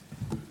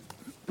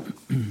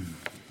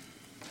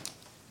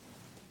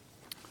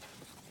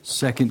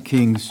2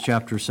 Kings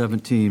chapter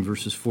 17,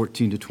 verses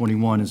 14 to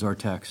 21 is our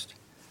text.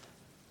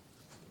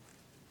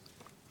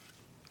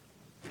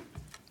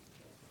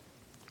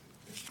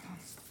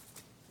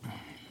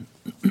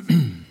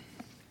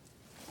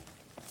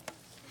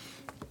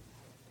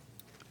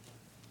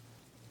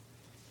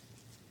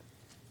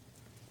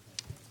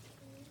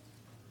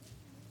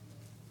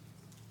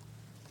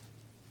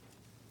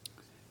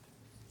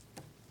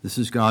 This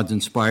is God's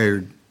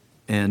inspired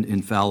and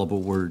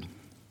infallible word.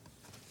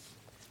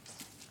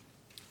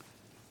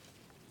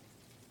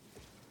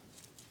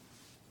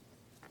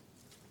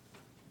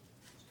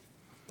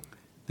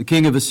 The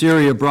king of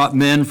Assyria brought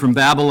men from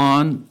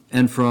Babylon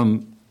and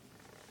from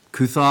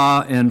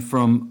Cuthah and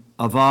from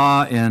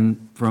Avah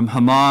and from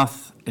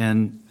Hamath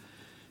and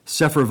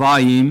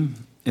Sepharvaim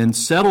and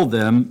settled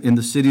them in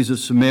the cities of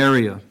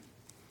Samaria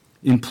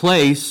in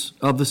place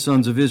of the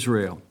sons of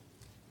Israel.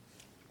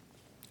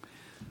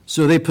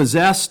 So they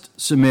possessed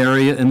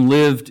Samaria and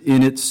lived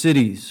in its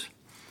cities.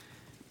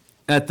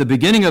 At the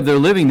beginning of their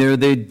living there,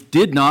 they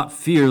did not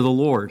fear the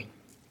Lord.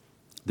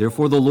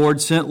 Therefore the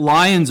Lord sent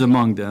lions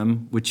among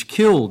them, which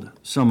killed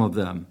some of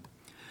them.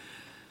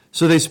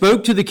 So they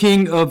spoke to the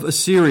king of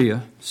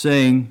Assyria,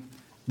 saying,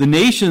 "The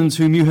nations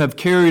whom you have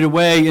carried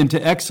away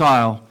into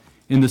exile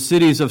in the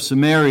cities of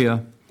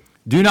Samaria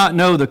do not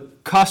know the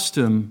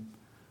custom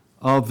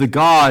of the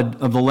God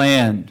of the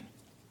land.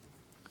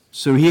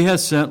 So he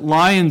has sent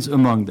lions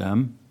among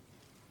them,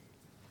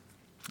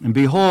 and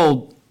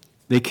behold,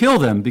 they kill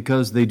them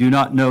because they do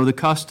not know the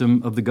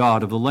custom of the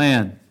God of the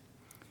land."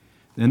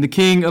 Then the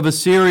king of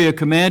Assyria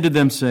commanded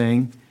them,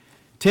 saying,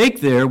 "Take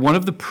there one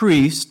of the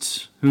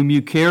priests whom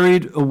you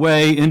carried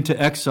away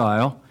into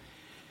exile,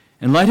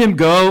 and let him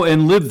go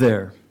and live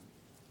there,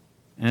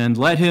 and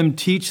let him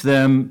teach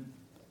them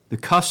the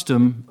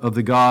custom of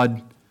the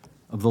God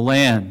of the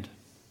land."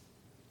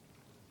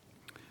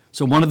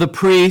 So one of the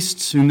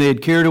priests whom they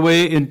had carried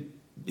away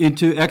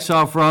into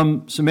exile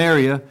from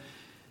Samaria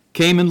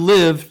came and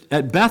lived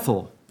at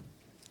Bethel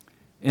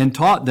and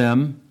taught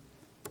them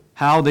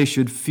how they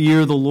should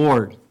fear the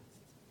Lord.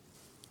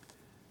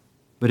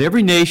 But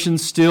every nation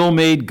still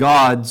made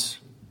gods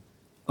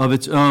of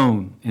its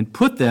own and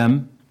put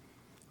them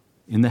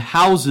in the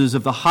houses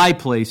of the high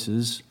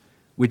places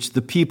which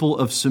the people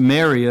of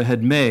Samaria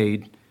had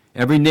made,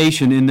 every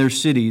nation in their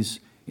cities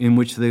in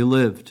which they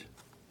lived.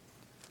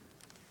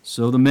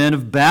 So the men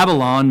of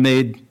Babylon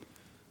made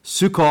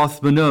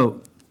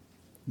Succoth-Benoth,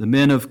 the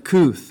men of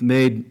Cuth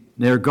made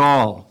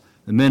Nergal,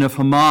 the men of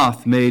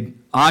Hamath made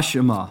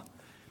Ashima,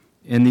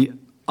 and the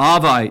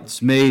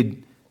Avites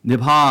made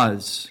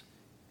Nibhaz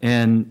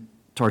and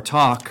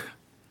Tartak,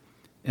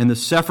 and the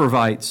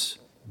Sepharvites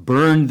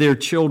burned their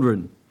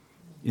children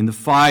in the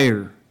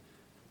fire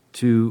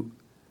to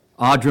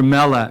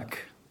Adramelech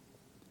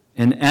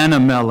and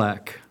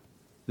Anamelech,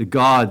 the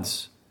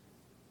gods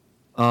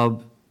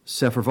of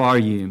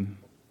Sepharvaim.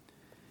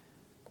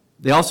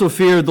 They also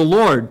feared the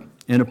Lord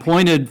and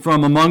appointed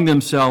from among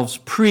themselves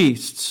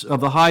priests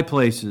of the high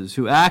places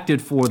who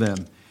acted for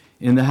them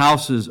in the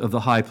houses of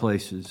the high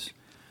places.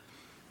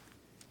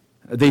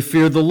 They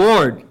feared the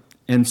Lord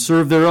and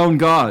served their own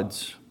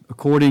gods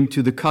according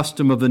to the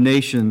custom of the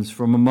nations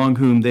from among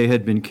whom they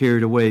had been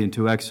carried away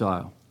into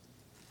exile.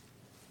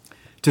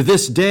 To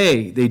this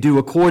day they do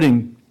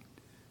according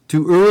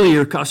to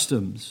earlier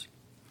customs.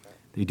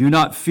 They do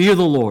not fear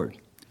the Lord,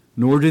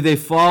 nor do they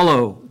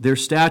follow their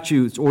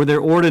statutes or their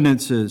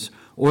ordinances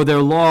or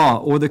their law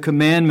or the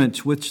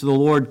commandments which the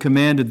Lord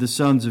commanded the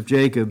sons of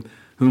Jacob,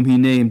 whom he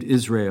named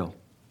Israel,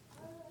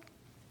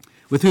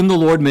 with whom the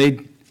Lord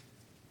made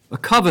a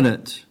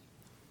covenant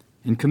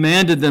and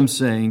commanded them,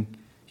 saying,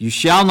 "You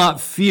shall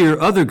not fear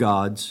other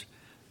gods,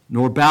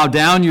 nor bow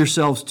down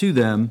yourselves to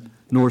them,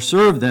 nor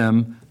serve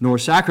them, nor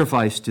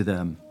sacrifice to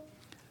them.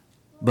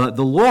 But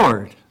the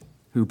Lord,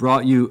 who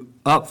brought you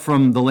up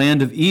from the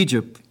land of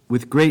Egypt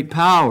with great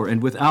power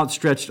and with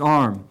outstretched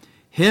arm,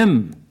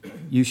 him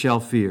you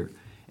shall fear,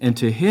 and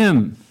to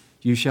him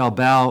you shall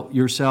bow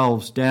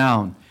yourselves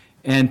down,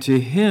 and to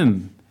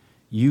him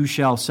you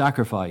shall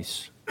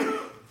sacrifice.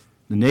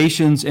 The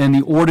nations and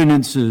the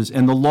ordinances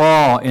and the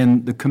law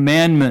and the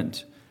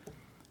commandment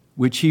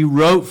which he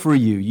wrote for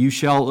you, you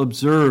shall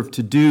observe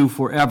to do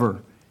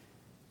forever,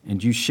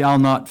 and you shall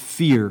not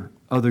fear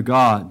other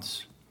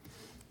gods.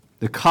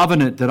 The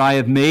covenant that I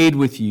have made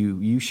with you,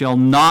 you shall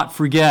not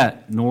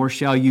forget, nor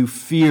shall you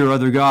fear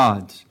other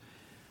gods.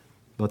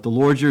 But the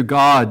Lord your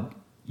God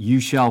you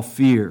shall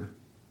fear,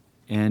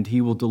 and he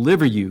will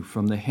deliver you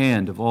from the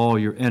hand of all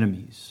your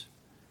enemies."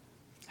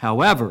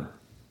 However,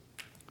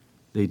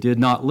 they did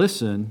not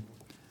listen,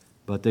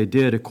 but they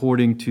did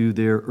according to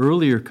their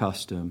earlier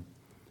custom.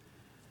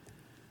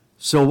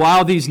 So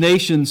while these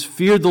nations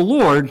feared the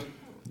Lord,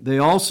 they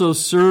also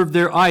served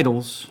their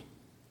idols,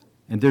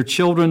 and their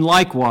children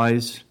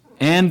likewise,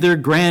 and their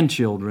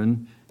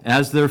grandchildren,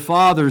 as their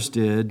fathers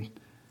did,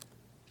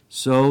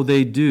 so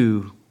they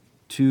do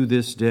to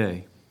this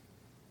day.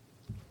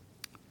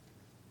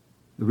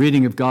 The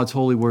reading of God's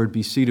holy word.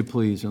 Be seated,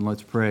 please, and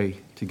let's pray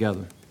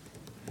together.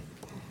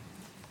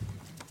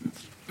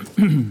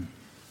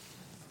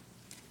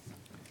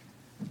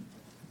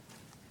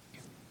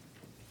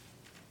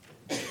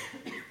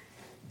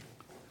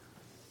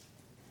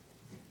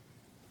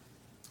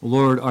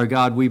 Lord our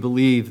God, we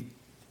believe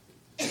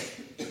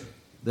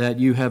that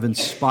you have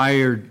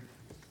inspired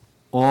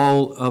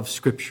all of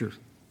Scripture,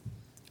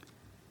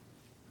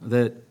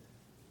 that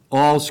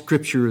all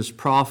Scripture is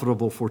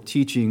profitable for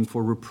teaching,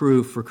 for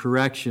reproof, for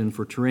correction,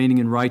 for training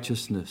in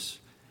righteousness,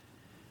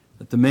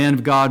 that the man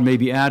of God may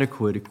be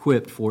adequate,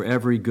 equipped for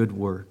every good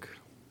work.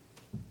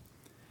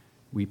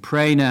 We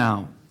pray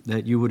now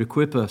that you would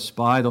equip us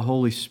by the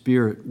Holy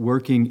Spirit,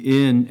 working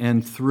in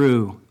and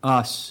through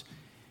us,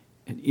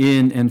 and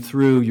in and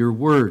through your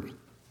word,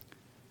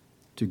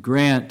 to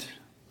grant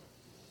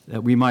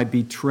that we might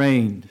be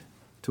trained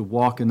to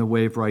walk in the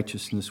way of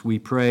righteousness. We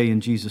pray in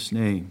Jesus'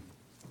 name.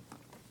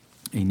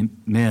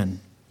 Amen.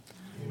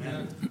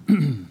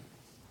 Amen.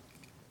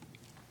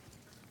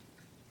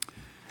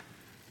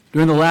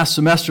 During the last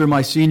semester of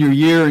my senior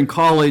year in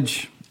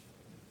college,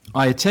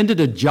 I attended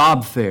a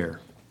job fair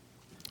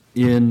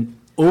in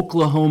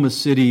Oklahoma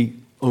City,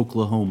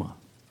 Oklahoma.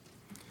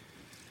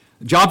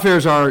 Job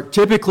fairs are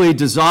typically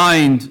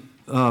designed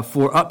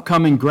for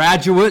upcoming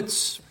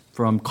graduates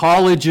from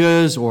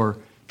colleges or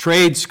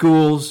trade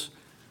schools.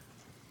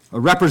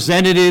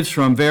 Representatives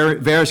from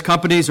various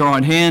companies are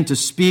on hand to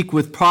speak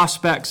with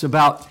prospects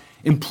about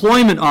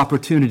employment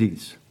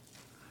opportunities.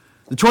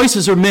 The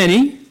choices are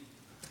many,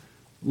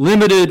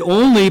 limited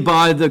only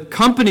by the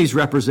companies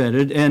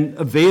represented and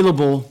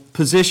available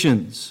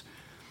positions.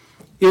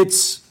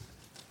 It's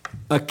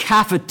a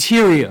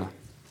cafeteria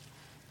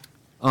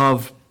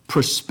of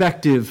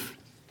prospective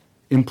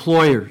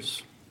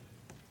employers.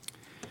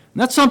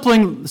 And that's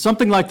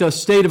something like the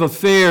state of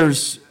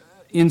affairs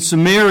in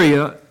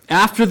Samaria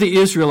after the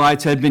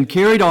Israelites had been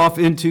carried off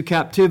into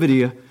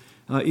captivity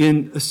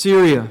in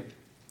Assyria.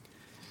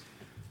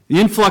 The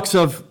influx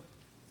of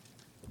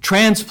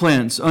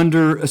transplants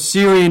under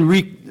Assyrian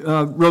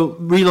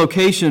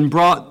relocation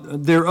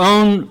brought their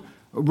own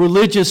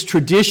religious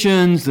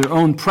traditions, their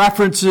own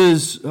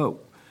preferences to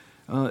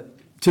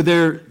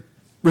their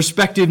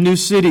respective new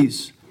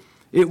cities.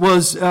 It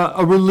was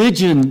a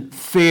religion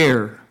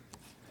fair,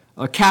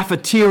 a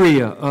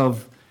cafeteria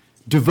of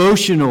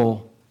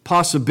devotional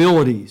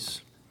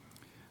possibilities.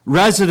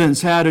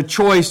 Residents had a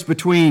choice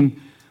between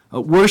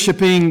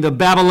worshiping the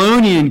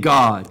Babylonian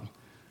god,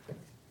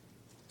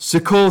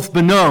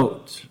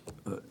 Succoth-Benoth,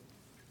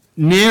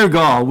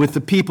 Nergal with the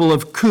people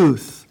of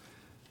Cuth,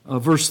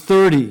 verse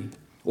 30,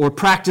 or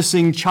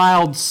practicing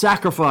child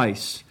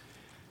sacrifice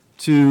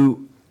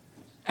to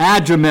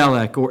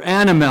Adramelech or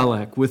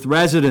Anamelech with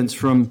residents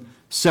from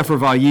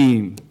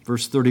Sepharvaim,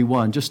 verse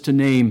 31, just to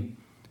name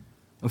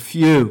a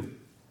few.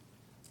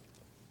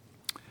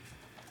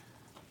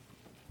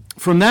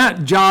 From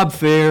that job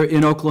fair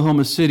in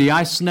Oklahoma City,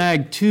 I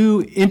snagged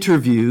 2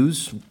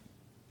 interviews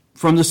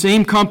from the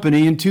same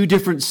company in 2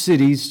 different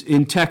cities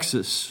in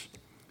Texas,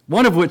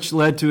 one of which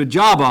led to a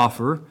job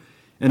offer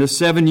and a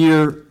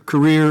 7-year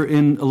career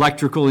in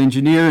electrical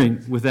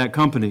engineering with that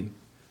company.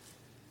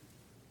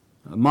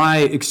 My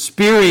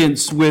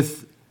experience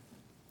with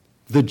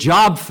the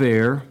job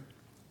fair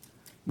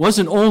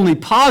wasn't only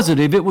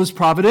positive, it was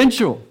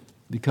providential,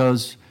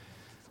 because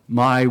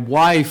my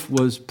wife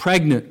was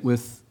pregnant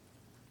with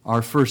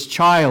our first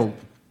child,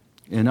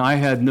 and I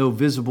had no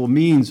visible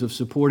means of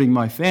supporting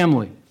my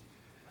family.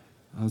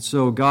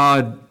 So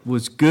God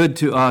was good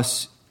to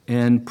us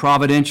and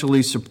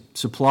providentially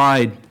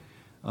supplied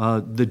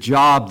the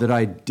job that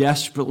I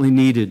desperately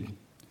needed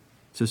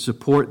to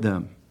support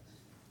them.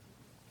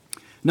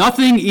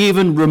 Nothing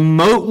even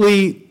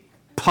remotely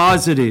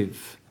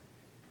positive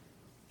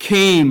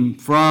came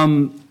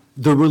from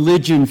the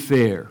religion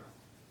fair,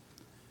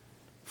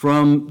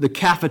 from the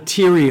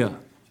cafeteria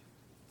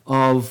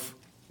of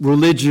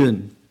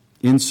religion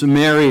in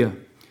Samaria.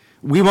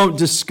 We won't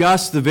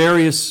discuss the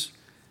various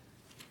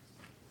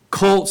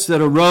cults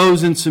that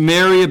arose in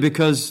Samaria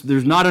because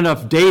there's not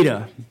enough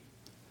data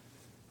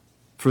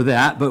for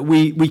that, but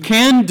we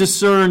can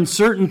discern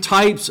certain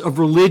types of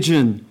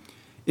religion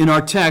in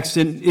our text,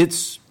 and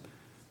it's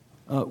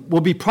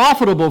will be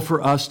profitable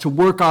for us to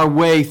work our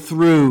way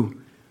through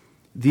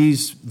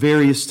these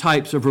various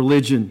types of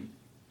religion.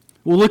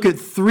 We'll look at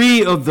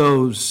 3 of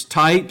those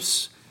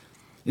types.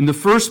 In the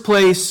first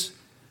place,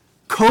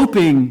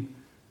 coping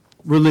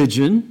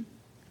religion.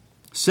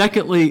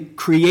 Secondly,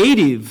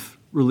 creative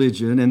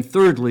religion. And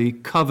thirdly,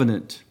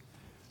 covenant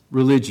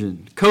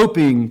religion.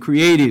 Coping,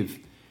 creative,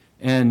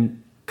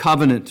 and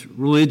covenant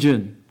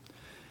religion.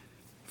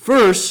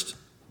 First,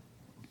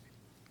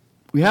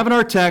 we have in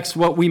our text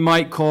what we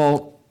might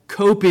call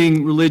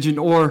coping religion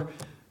or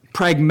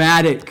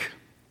pragmatic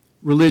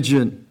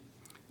religion.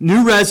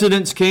 New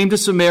residents came to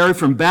Samaria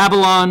from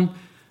Babylon,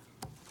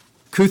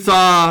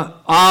 Cutha,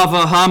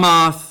 Ava,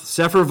 Hamath,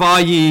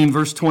 Sepharvaim,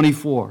 verse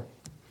 24.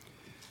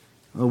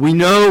 We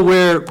know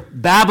where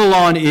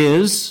Babylon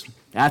is.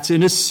 That's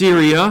in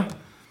Assyria.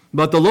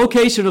 But the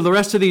location of the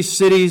rest of these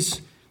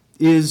cities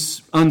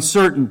is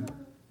uncertain.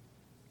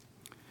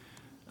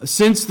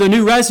 Since the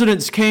new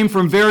residents came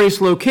from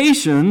various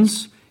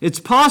locations, it's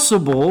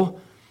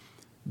possible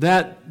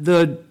that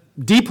the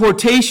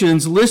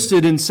deportations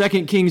listed in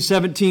 2 Kings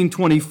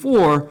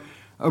 17:24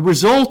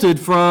 resulted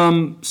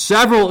from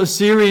several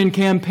Assyrian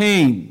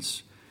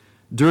campaigns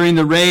during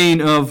the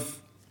reign of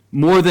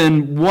more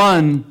than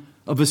one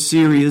of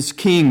Assyria's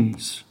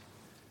kings.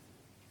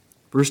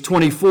 Verse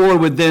 24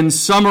 would then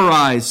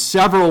summarize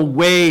several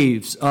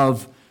waves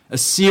of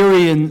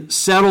Assyrian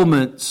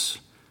settlements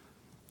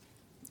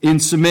in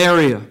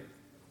Samaria.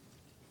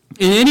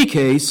 In any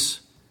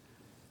case,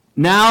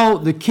 now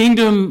the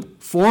kingdom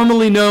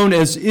formerly known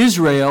as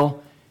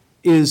Israel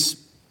is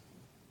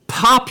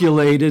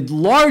populated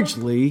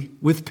largely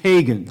with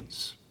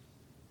pagans.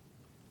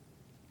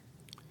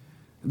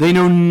 They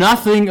know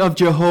nothing of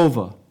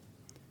Jehovah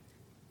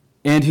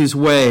and his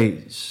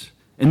ways,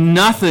 and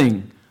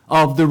nothing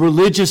of the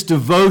religious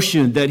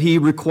devotion that he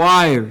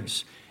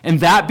requires. And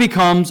that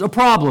becomes a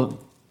problem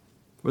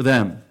for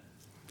them.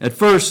 At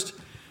first,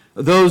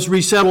 those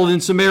resettled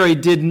in Samaria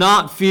did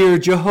not fear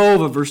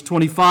Jehovah, verse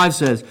 25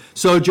 says.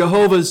 So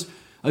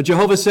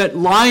Jehovah set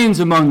lions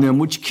among them,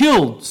 which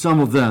killed some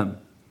of them.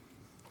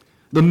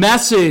 The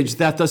message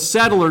that the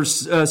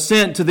settlers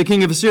sent to the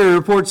king of Assyria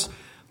reports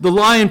the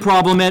lion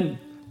problem and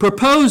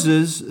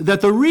proposes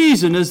that the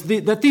reason is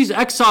that these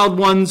exiled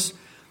ones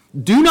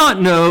do not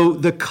know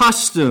the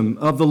custom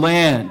of the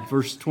land,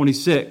 verse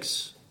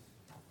 26.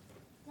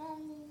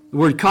 The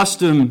word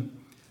custom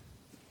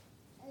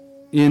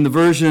in the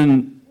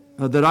version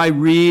that I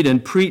read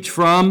and preach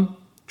from,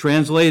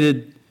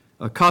 translated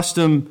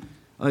custom,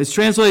 is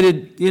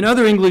translated in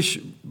other English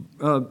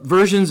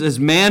versions as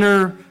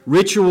manner,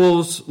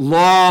 rituals,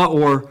 law,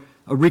 or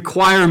a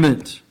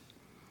requirement.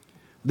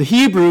 The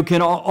Hebrew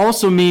can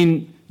also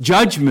mean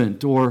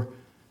judgment or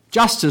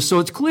justice. So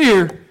it's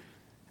clear,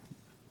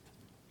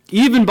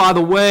 even by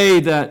the way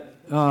that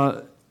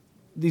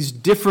these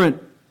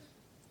different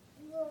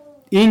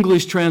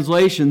English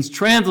translations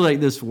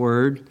translate this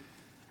word,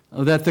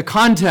 that the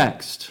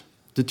context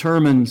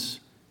determines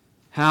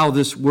how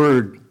this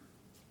word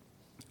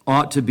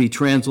ought to be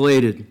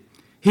translated.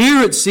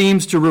 Here it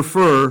seems to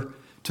refer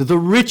to the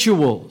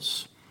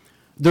rituals,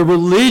 the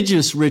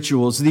religious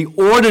rituals, the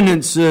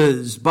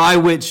ordinances by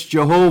which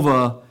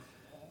Jehovah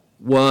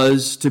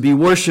was to be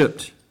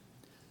worshipped.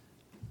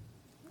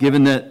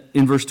 Given that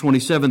in verse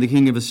 27, the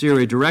king of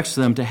Assyria directs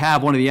them to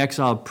have one of the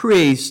exiled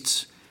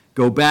priests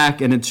go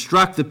back and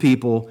instruct the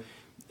people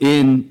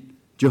in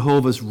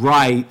Jehovah's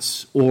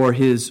rites or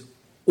his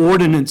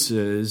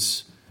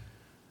ordinances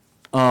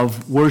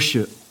of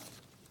worship.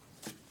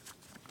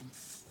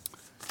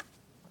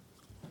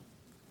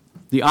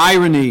 The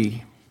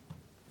irony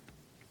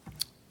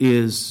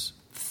is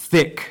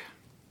thick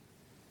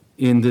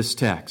in this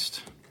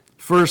text.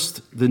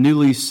 First, the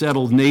newly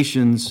settled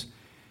nations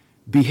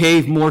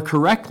behave more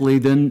correctly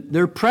than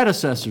their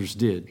predecessors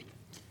did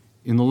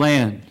in the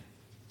land.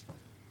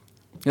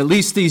 At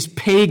least these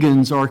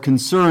pagans are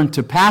concerned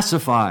to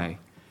pacify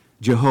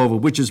Jehovah,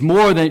 which is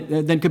more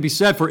than could be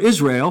said for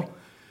Israel,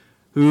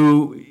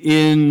 who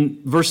in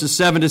verses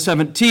 7 to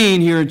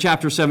 17, here in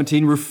chapter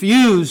 17,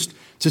 refused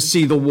to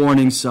see the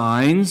warning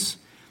signs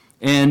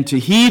and to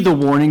heed the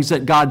warnings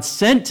that God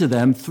sent to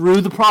them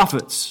through the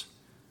prophets.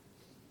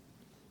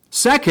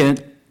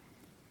 Second,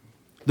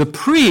 the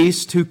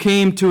priest who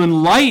came to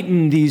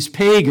enlighten these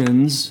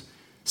pagans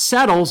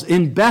settles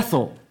in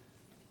Bethel.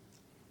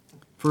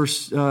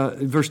 Verse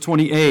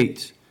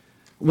 28.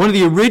 One of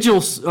the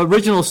original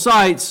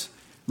sites,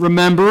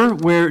 remember,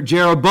 where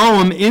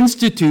Jeroboam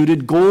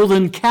instituted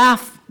golden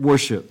calf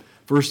worship.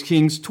 1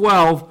 Kings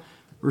 12,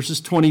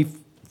 verses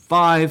 21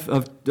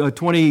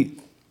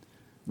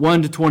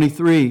 to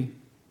 23.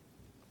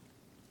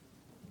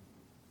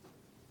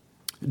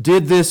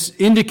 Did this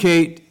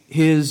indicate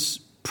his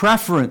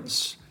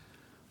preference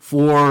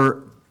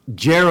for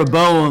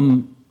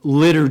Jeroboam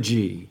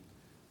liturgy,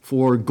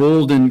 for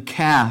golden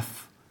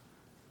calf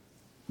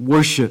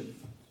worship?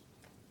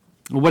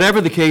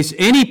 Whatever the case,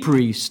 any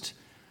priest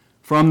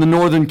from the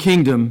northern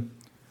kingdom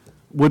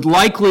would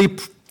likely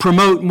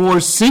promote more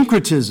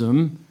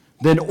syncretism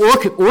than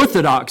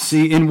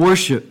orthodoxy in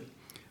worship,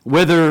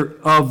 whether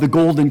of the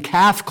golden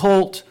calf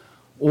cult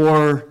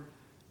or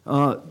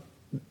the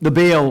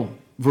Baal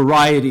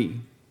variety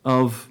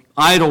of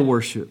idol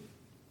worship.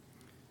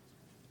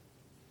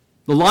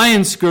 The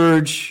lion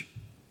scourge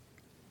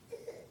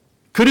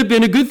could have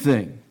been a good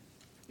thing.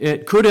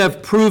 It could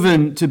have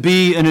proven to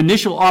be an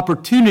initial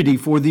opportunity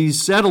for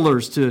these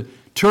settlers to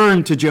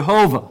turn to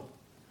Jehovah.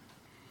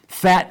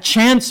 Fat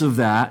chance of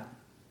that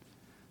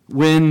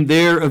when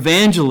their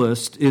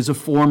evangelist is a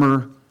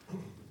former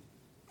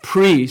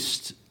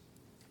priest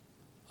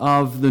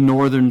of the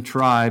northern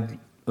tribe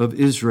of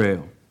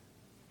Israel.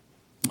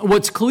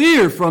 What's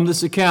clear from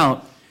this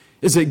account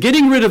is that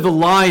getting rid of the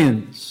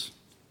lions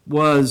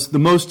was the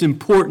most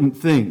important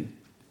thing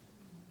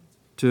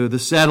to the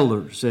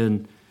settlers.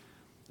 And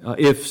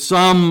if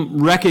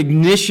some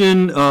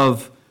recognition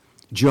of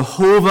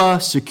Jehovah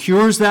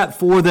secures that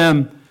for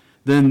them,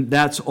 then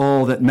that's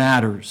all that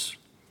matters.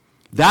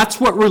 That's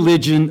what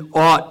religion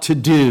ought to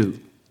do,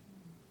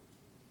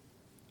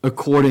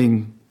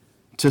 according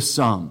to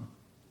some.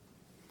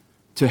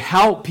 To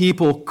help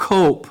people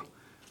cope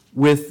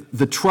with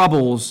the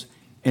troubles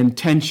and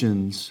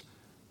tensions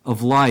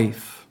of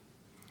life.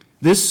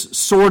 This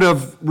sort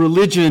of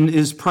religion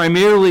is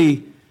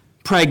primarily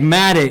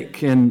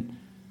pragmatic and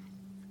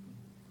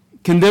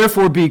can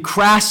therefore be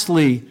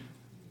crassly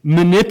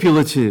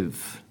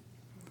manipulative.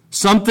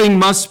 Something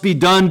must be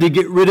done to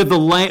get rid of the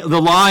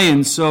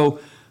lion, so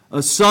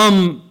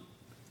some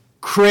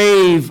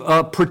crave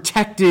a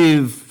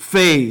protective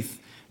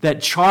faith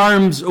that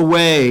charms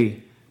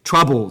away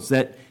troubles,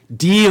 that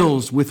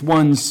deals with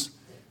one's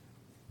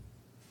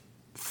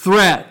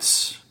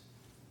threats.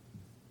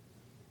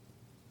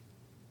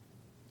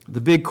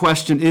 The big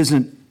question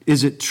isn't,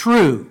 is it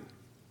true?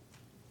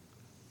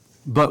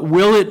 But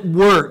will it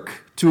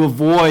work to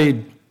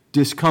avoid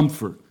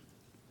discomfort,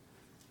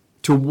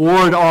 to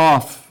ward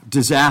off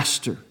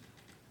disaster?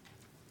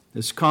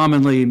 This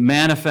commonly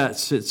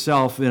manifests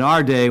itself in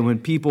our day when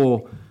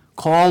people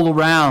call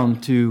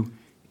around to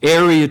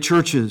area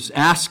churches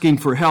asking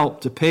for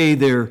help to pay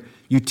their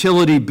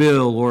utility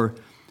bill or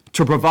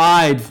to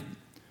provide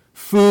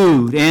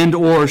food and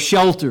or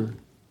shelter.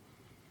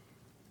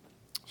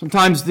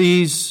 Sometimes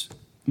these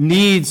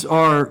needs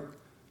are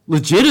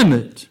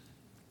legitimate,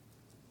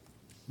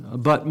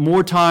 but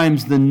more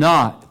times than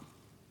not,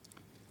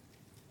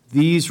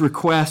 these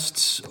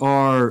requests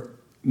are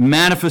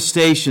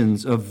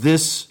manifestations of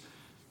this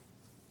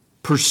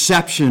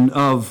perception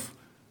of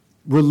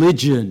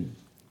religion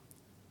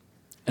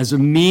as a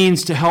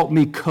means to help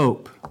me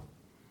cope,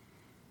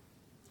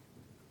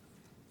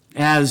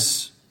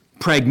 as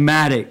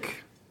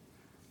pragmatic.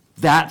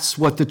 That's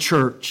what the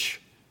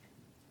church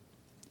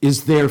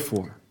is there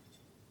for.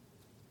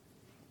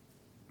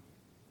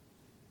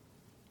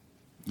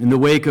 In the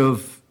wake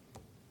of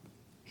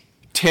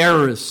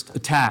terrorist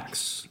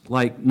attacks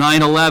like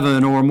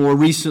 9/11 or more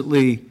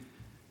recently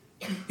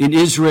in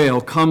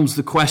Israel comes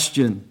the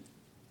question,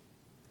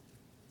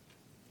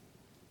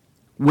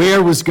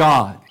 where was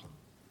God?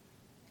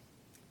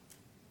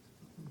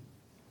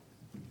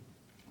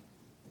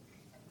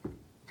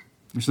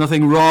 There's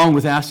nothing wrong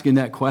with asking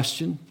that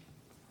question.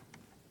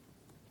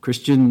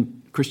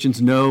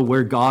 Christians know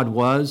where God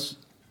was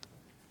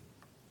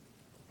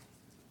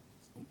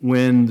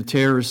when the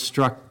terrorists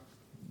struck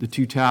the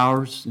two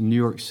towers in New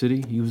York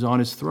City. He was on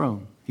his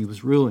throne. He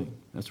was ruling.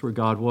 That's where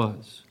God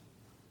was.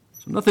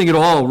 So nothing at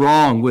all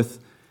wrong with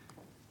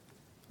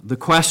the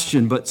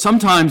question, but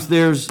sometimes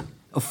there's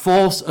a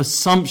false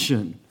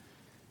assumption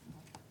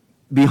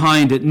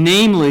behind it,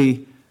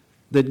 namely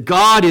that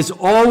God is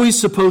always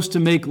supposed to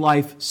make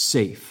life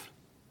safe.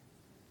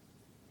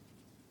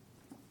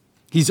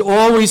 He's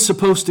always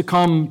supposed to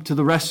come to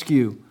the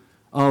rescue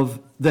of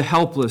the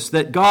helpless,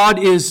 that God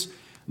is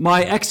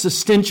my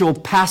existential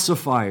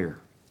pacifier.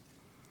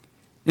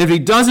 If he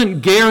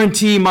doesn't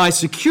guarantee my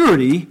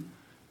security,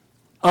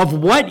 of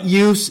what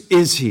use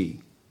is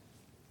he?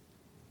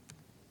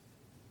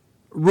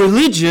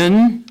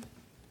 Religion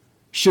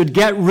should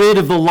get rid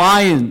of the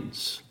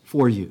lions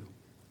for you.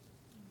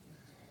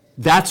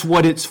 That's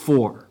what it's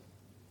for.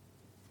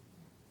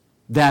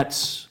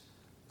 That's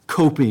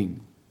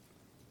coping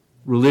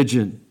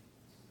religion.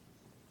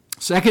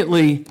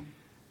 Secondly,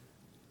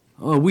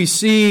 we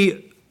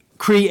see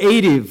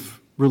creative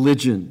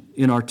religion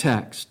in our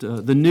text.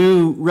 The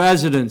new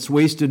residents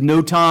wasted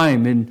no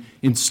time in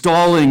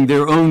installing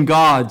their own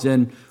gods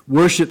and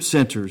worship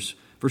centers.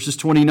 Verses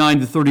 29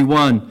 to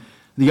 31.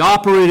 The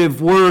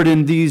operative word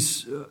in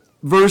these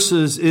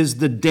verses is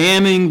the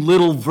damning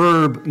little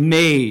verb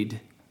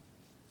made.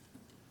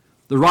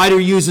 The writer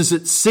uses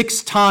it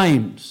 6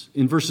 times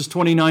in verses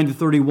 29 to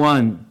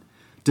 31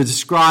 to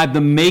describe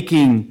the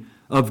making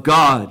of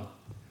God.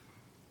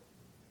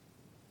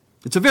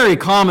 It's a very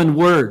common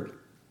word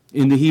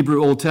in the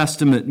Hebrew Old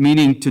Testament,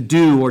 meaning to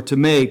do or to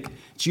make.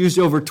 It's used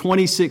over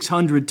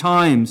 2,600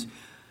 times.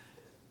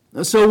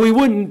 So we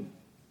wouldn't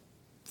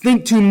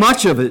think too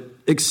much of it,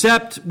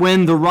 except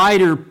when the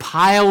writer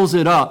piles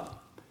it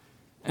up,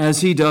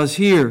 as he does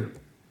here.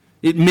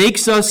 It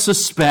makes us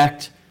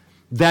suspect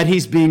that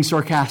he's being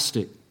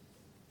sarcastic.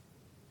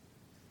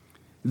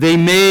 They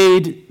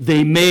made.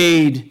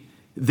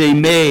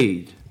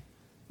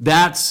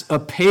 That's a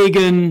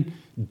pagan,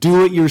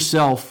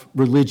 do-it-yourself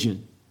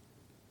religion.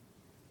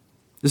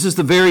 This is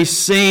the very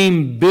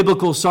same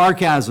biblical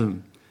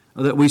sarcasm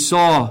that we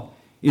saw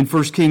in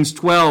 1 Kings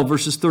 12,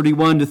 verses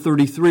 31 to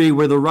 33,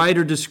 where the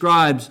writer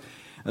describes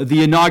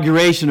the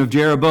inauguration of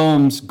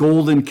Jeroboam's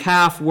golden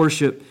calf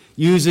worship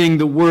using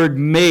the word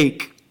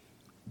make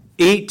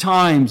 8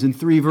 times in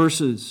 3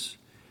 verses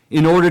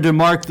in order to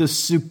mark the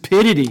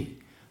stupidity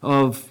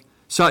of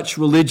such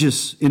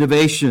religious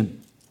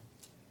innovation.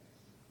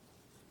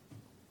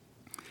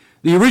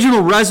 The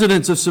original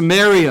residents of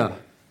Samaria,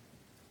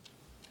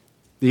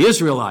 the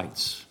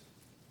Israelites,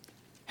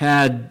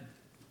 had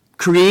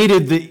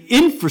created the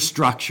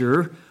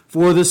infrastructure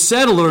for the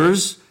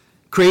settlers'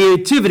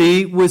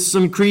 creativity with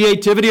some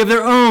creativity of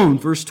their own.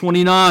 Verse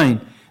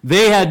 29,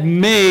 they had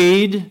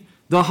made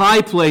the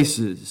high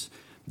places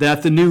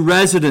that the new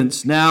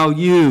residents now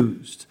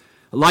used.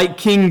 Like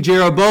King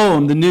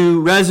Jeroboam, the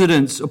new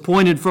residents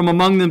appointed from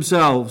among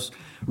themselves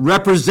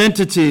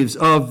representatives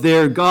of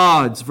their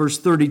gods. Verse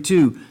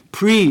 32,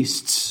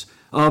 priests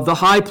of the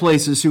high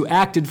places who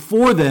acted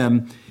for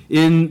them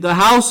in the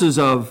houses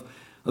of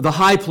the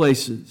high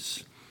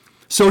places.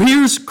 So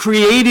here's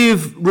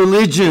creative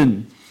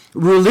religion.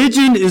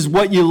 Religion is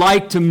what you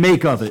like to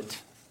make of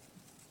it.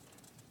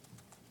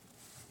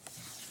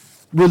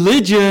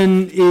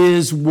 Religion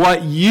is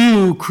what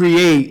you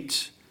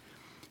create.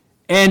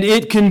 And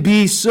it can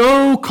be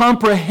so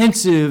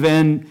comprehensive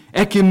and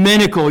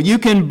ecumenical. You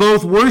can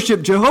both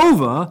worship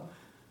Jehovah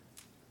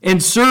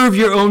and serve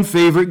your own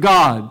favorite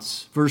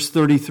gods. Verse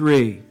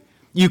 33.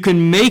 You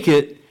can make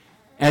it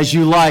as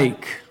you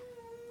like.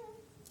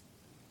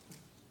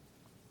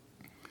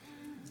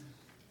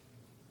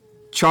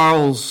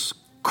 Charles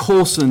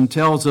Colson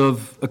tells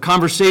of a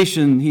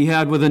conversation he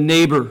had with a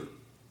neighbor.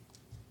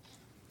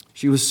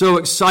 She was so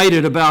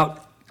excited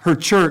about her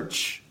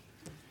church.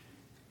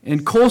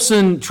 And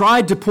Colson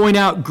tried to point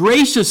out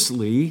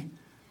graciously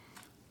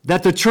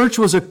that the church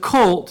was a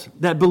cult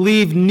that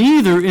believed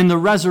neither in the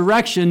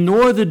resurrection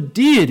nor the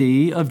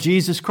deity of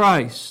Jesus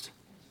Christ.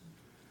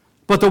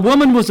 But the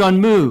woman was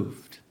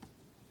unmoved.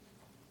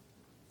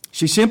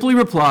 She simply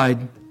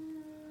replied,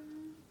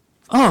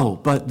 "Oh,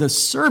 but the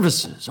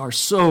services are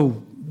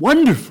so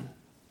wonderful.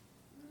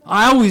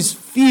 I always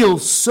feel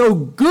so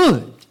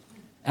good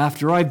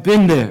after I've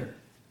been there."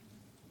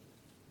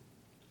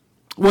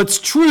 What's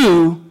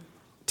true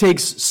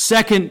takes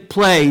second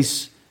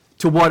place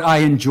to what I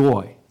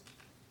enjoy.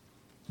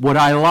 What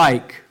I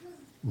like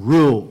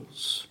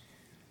rules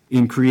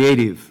in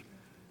creative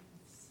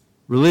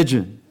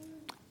religion.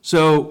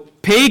 So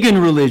pagan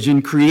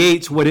religion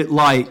creates what it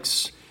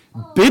likes.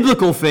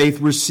 Biblical faith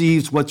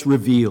receives what's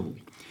revealed.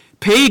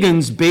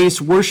 Pagans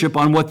base worship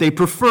on what they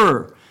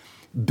prefer.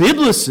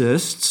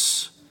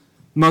 Biblicists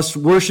must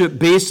worship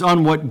based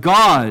on what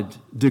God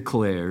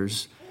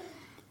declares.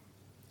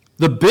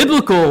 The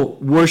biblical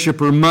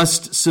worshiper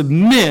must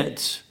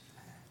submit.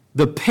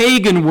 The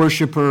pagan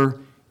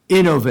worshiper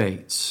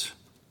innovates.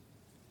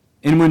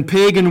 And when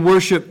pagan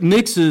worship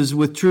mixes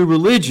with true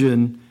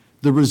religion,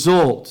 the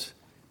result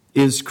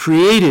is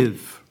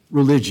creative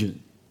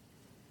religion.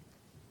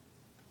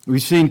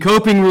 We've seen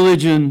coping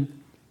religion,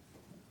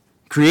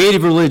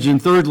 creative religion,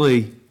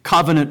 thirdly,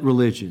 covenant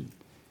religion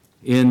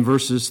in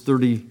verses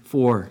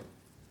 34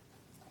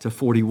 to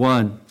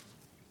 41.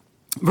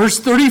 Verse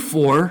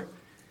 34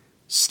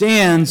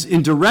 stands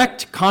in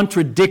direct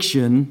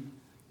contradiction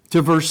to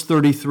verse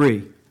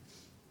 33.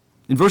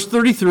 In verse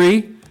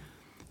 33,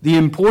 the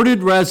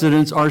imported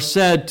residents are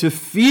said to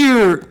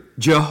fear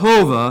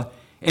Jehovah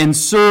and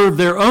serve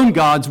their own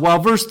gods, while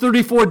verse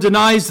 34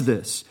 denies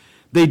this.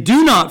 They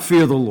do not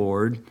fear the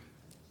Lord,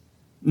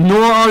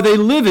 nor are they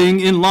living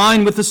in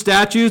line with the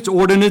statutes,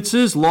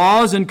 ordinances,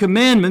 laws, and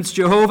commandments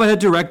Jehovah had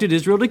directed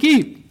Israel to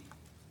keep.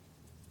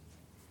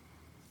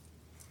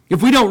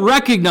 If we don't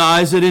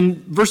recognize that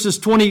in verses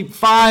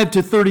 25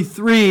 to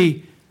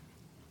 33,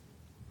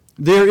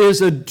 there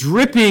is a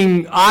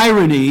dripping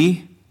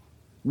irony,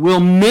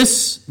 we'll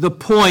miss the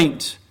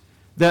point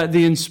that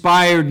the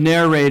inspired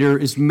narrator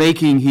is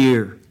making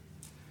here.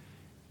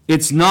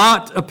 It's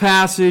not a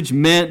passage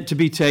meant to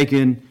be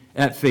taken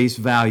at face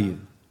value.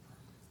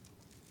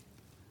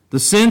 The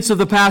sense of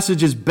the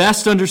passage is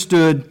best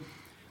understood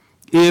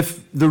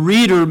if the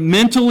reader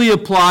mentally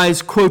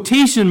applies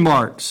quotation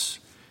marks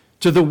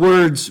to the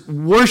words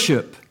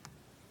worship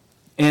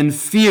and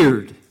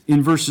feared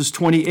in verses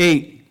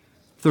 28,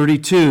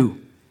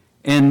 32,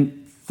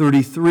 and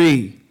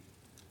 33.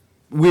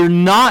 We're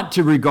not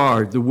to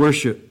regard the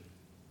worship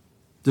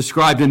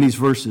described in these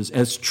verses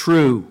as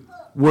true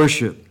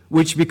worship,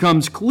 which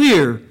becomes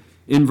clear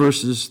in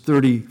verses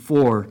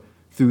 34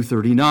 through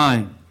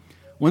 39.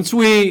 Once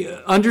we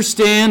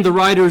understand the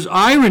writer's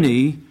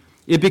irony,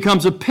 it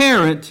becomes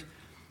apparent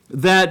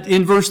that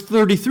in verse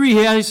 33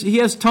 he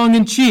has tongue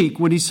in cheek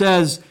when he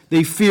says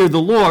they fear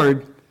the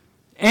Lord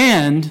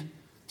and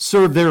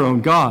serve their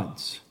own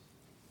gods.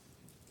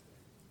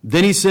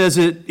 Then he says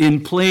it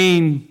in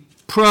plain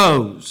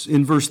prose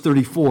in verse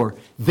 34.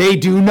 They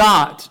do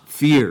not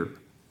fear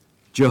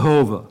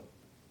Jehovah.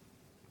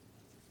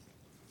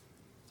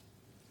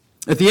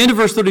 At the end of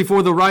verse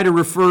 34, the writer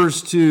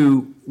refers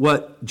to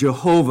what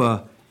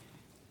Jehovah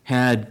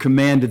had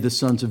commanded the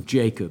sons of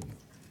Jacob,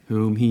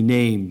 whom he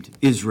named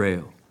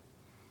Israel.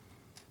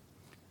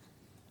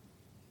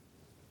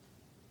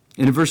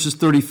 And in verses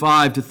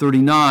 35 to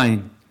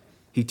 39,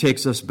 he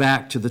takes us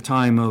back to the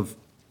time of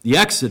the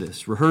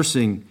Exodus,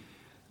 rehearsing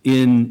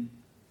in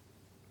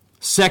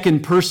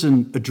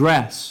second-person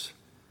address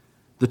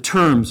the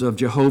terms of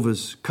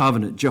Jehovah's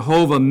covenant.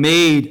 Jehovah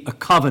made a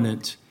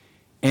covenant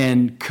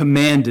and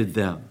commanded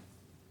them.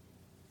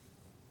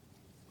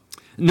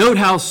 Note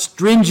how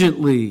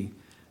stringently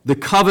the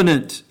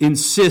covenant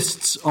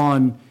insists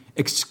on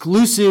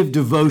exclusive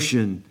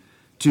devotion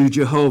to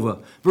Jehovah.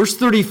 Verse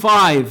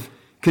 35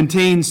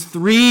 contains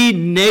three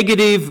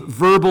negative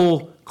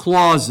verbal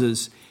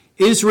clauses.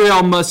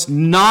 Israel must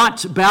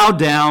not bow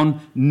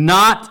down,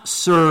 not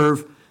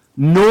serve,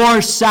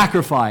 nor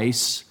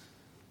sacrifice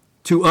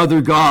to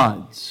other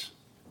gods.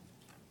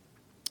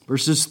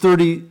 Verses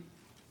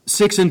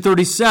 36 and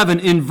 37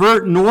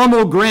 invert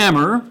normal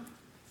grammar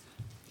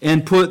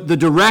and put the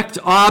direct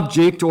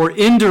object or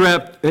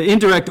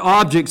indirect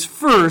objects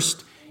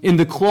first in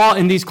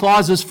these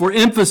clauses for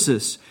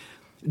emphasis.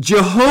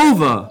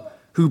 Jehovah,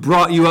 who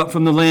brought you up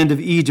from the land of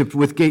Egypt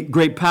with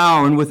great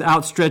power and with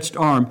outstretched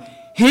arm,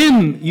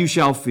 him you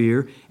shall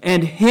fear,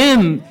 and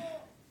him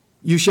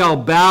you shall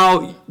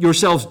bow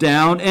yourselves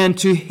down, and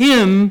to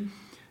him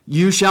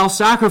you shall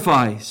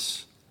sacrifice.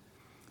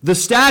 The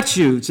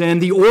statutes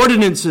and the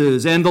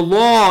ordinances and the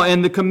law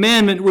and the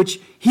commandment which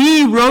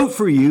he wrote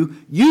for you,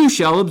 you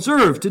shall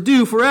observe to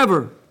do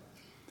forever.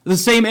 The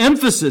same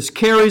emphasis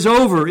carries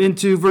over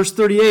into verse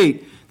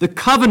 38. The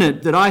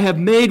covenant that I have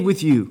made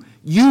with you,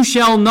 you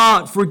shall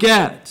not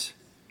forget.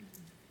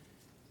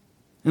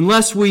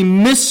 Unless we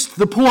missed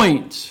the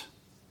point,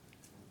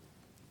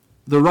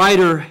 the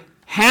writer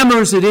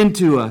hammers it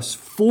into us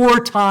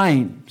 4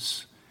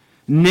 times.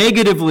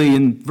 Negatively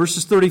in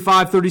verses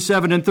 35,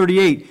 37, and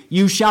 38,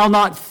 you shall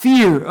not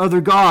fear other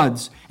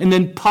gods. And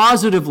then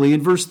positively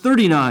in verse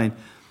 39,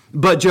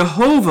 but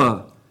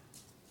Jehovah,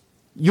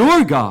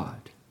 your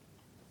God,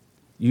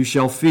 you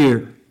shall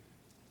fear.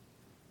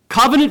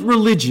 Covenant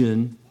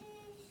religion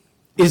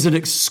is an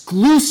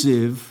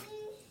exclusive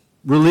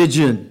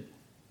religion.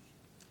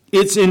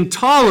 It's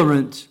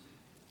intolerant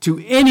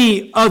to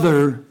any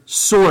other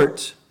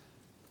sort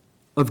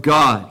of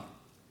God.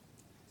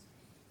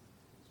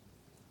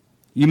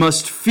 You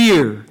must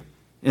fear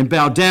and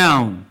bow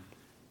down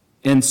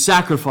and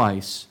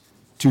sacrifice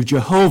to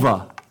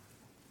Jehovah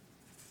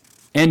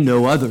and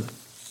no other.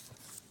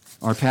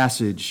 Our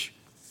passage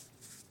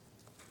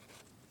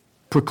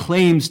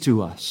proclaims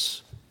to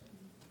us,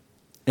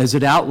 as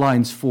it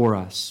outlines for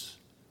us,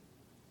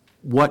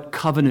 what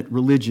covenant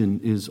religion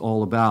is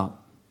all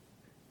about.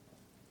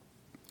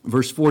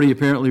 Verse 40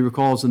 apparently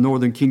recalls the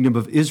northern kingdom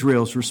of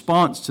Israel's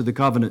response to the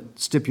covenant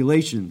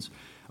stipulations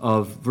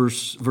of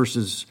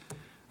verses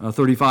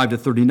 35 to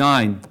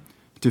 39,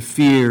 to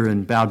fear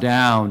and bow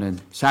down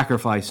and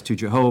sacrifice to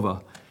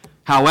Jehovah.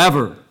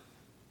 However,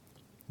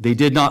 they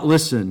did not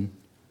listen,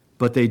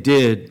 but they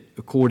did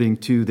according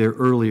to their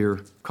earlier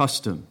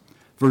custom.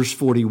 Verse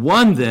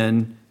 41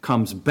 then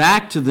comes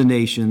back to the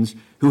nations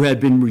who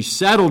had been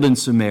resettled in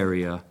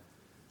Samaria.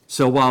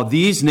 So while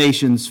these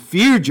nations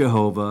feared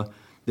Jehovah,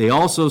 they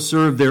also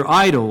served their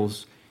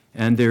idols,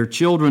 and their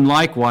children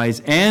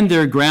likewise, and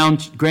their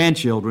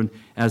grandchildren,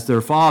 as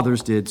their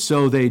fathers did,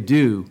 so they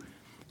do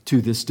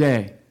to this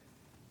day.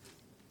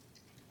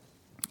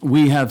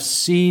 We have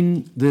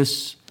seen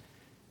this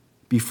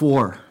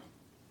before.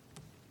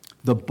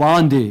 The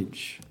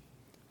bondage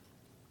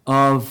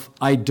of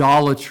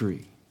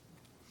idolatry,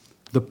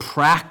 the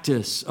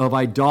practice of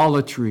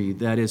idolatry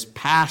that is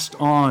passed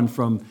on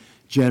from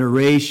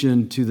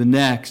generation to the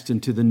next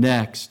and to the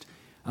next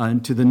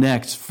and to the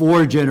next.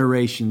 4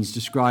 generations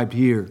described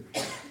here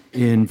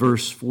in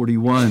verse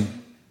 41.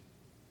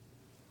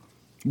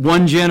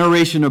 One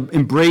generation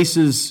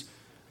embraces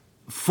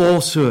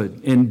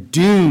falsehood and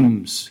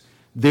dooms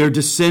their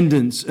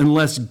descendants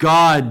unless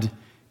God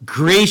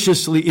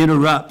graciously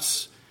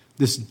interrupts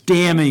this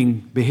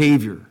damning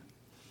behavior.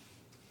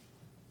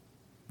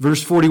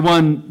 Verse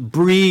 41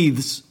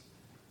 breathes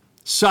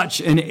such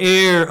an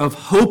air of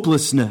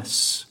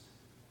hopelessness.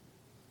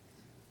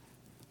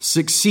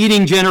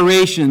 Succeeding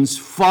generations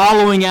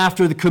following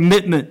after the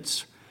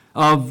commitments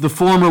of the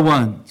former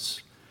ones.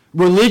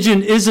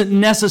 Religion isn't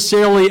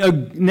necessarily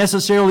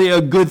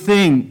a good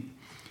thing.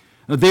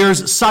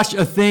 There's such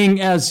a thing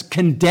as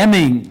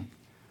condemning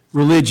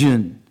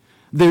religion.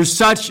 There's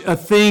such a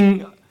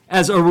thing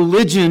as a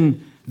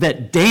religion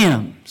that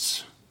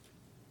damns.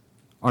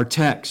 Our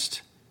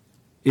text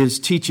is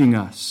teaching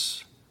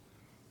us.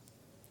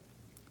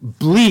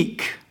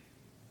 Bleak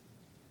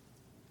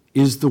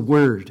is the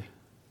word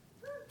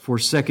for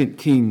 2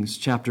 Kings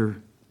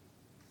chapter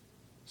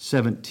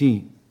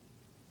 17.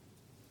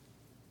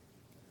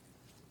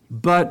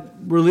 But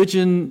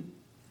religion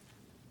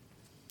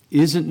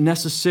isn't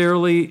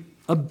necessarily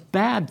a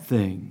bad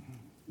thing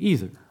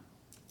either.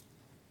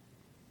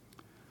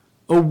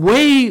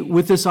 Away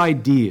with this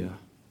idea,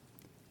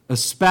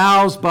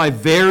 espoused by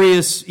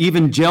various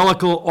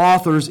evangelical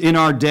authors in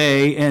our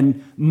day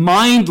and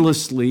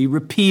mindlessly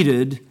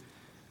repeated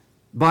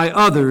by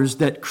others,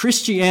 that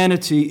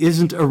Christianity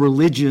isn't a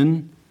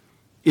religion,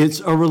 it's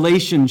a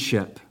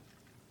relationship.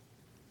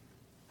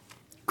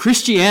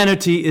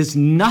 Christianity is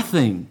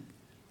nothing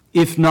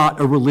if not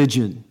a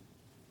religion.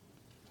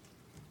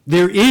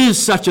 There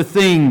is such a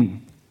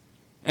thing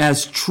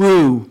as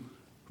true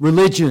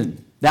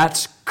religion.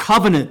 That's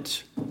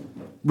covenant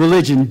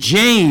religion.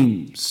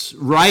 James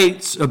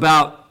writes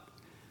about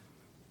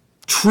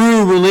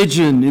true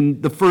religion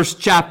in the first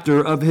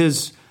chapter of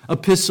his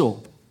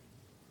epistle.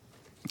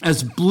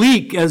 As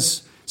bleak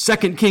as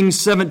 2 Kings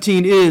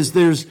 17 is,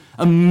 there's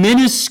a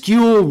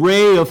minuscule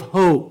ray of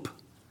hope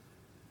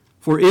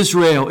for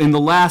Israel in the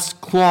last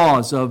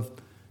clause of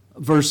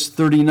verse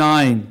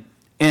 39.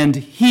 And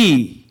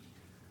he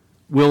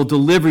will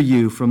deliver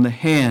you from the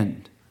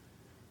hand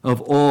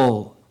of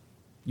all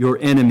your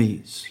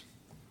enemies.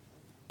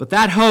 But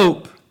that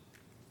hope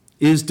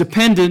is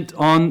dependent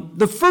on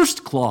the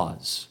first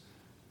clause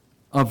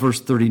of verse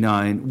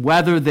 39,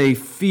 whether they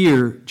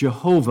fear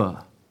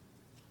Jehovah,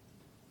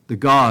 the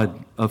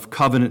God of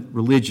covenant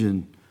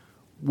religion,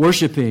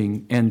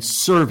 worshiping and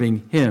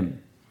serving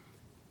him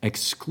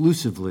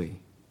exclusively.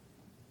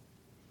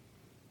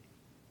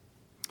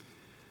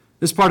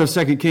 This part of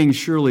 2 Kings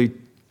surely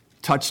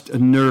touched a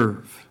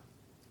nerve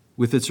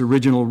with its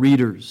original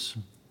readers.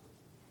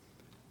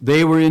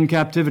 They were in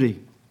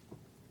captivity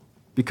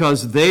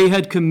because they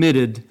had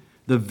committed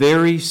the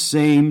very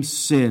same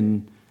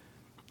sin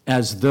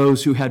as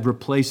those who had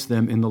replaced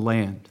them in the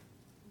land.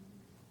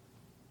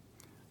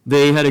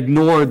 They had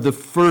ignored the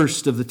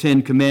first of the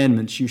 10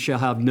 commandments, you shall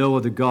have no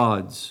other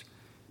gods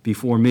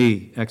before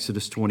me,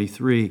 Exodus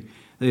 23.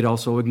 They'd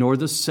also ignored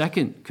the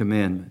second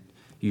commandment,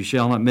 you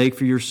shall not make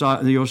for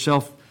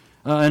yourself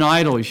an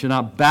idol, you shall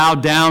not bow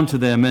down to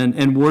them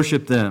and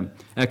worship them,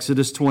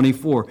 Exodus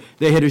 24.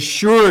 They had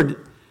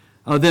assured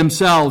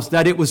themselves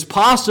that it was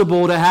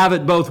possible to have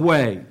it both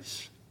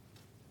ways,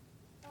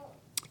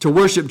 to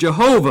worship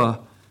Jehovah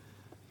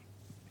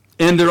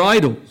and their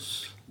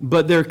idols.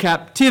 But their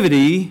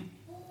captivity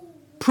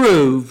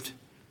proved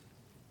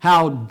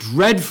how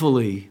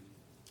dreadfully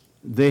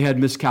they had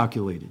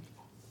miscalculated.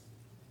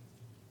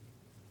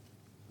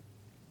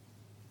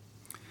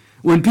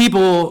 When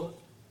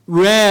people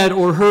read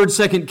or heard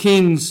 2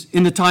 Kings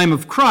in the time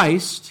of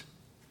Christ,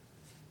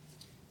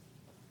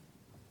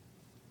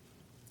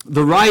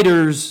 the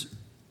writers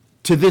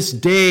to this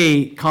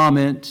day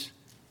comment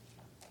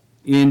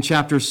in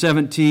chapter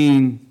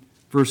 17,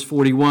 verse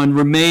 41,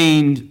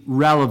 remained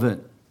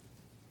relevant.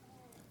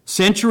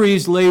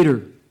 Centuries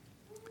later,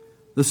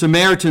 the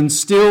Samaritans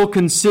still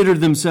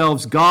considered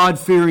themselves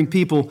God-fearing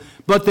people,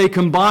 but they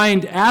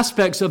combined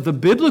aspects of the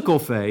biblical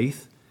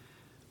faith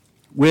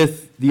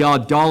with the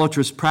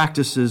idolatrous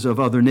practices of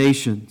other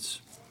nations.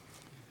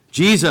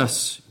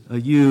 Jesus,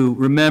 you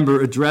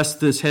remember, addressed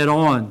this head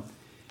on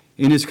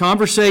in his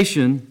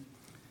conversation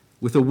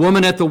with a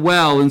woman at the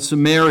well in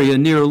Samaria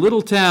near a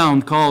little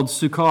town called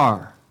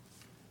Sychar,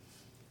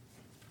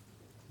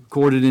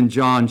 recorded in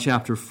John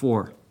chapter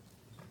 4.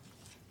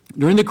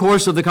 During the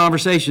course of the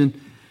conversation,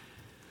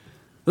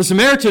 the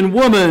Samaritan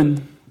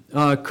woman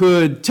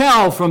could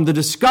tell from the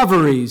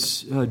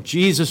discoveries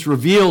Jesus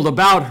revealed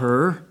about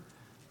her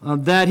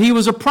that he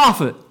was a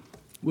prophet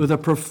with a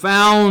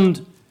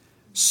profound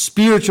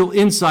spiritual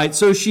insight.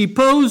 So she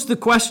posed the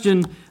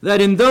question that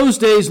in those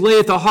days lay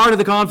at the heart of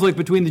the conflict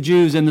between the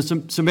Jews and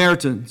the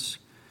Samaritans.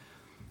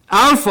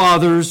 Our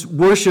fathers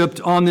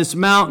worshipped on this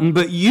mountain,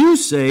 but you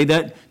say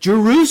that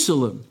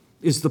Jerusalem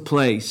is the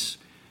place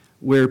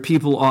where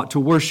people ought to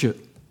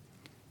worship.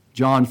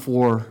 John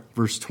 4,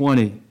 verse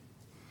 20.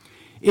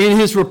 In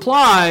his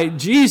reply,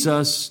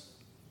 Jesus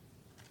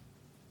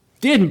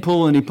didn't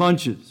pull any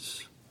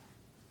punches.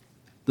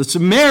 The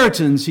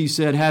Samaritans, he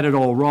said, had it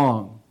all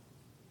wrong.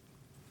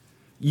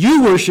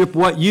 You worship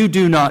what you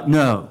do not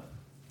know.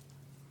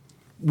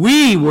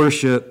 We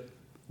worship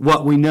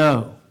what we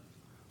know,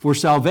 for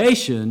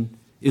salvation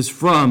is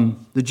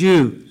from the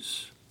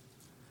Jews.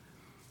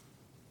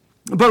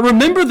 But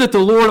remember that the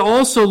Lord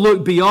also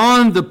looked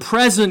beyond the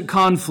present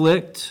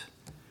conflict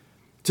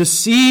to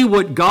see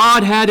what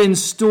God had in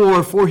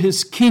store for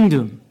his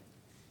kingdom.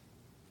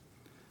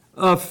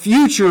 A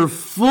future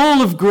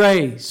full of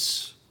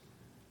grace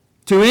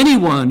to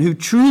anyone who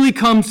truly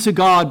comes to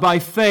God by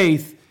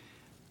faith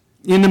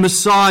in the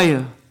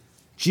Messiah,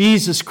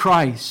 Jesus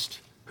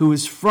Christ, who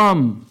is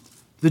from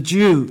the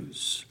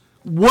Jews.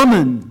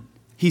 Woman,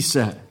 he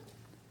said,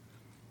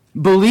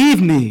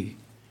 believe me,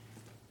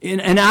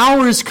 an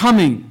hour is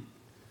coming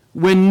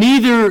when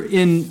neither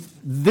in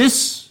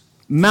this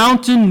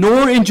mountain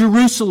nor in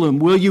Jerusalem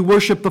will you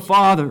worship the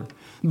Father.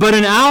 But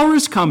an hour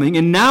is coming,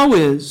 and now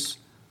is,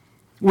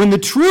 when the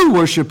true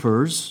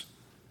worshipers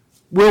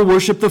will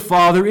worship the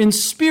Father in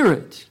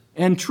spirit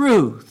and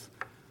truth.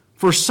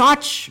 For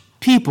such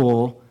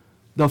people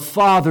the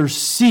Father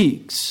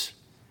seeks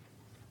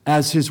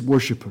as his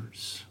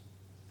worshipers.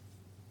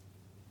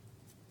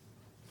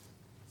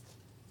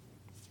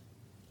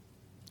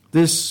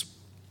 This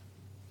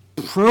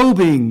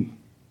probing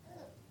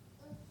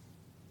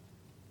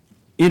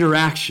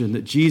interaction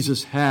that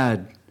Jesus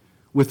had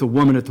with the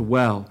woman at the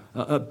well,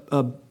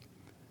 a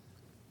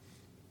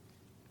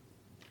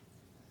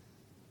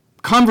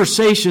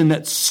conversation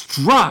that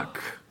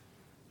struck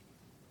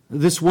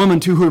this woman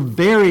to her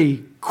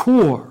very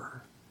core,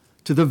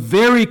 to the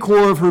very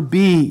core of her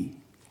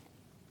being,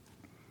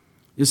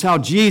 is how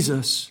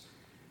Jesus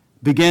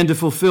began to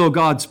fulfill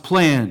God's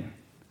plan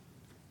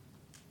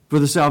for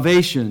the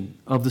salvation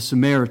of the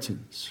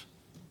Samaritans.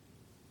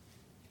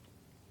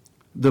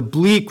 The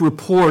bleak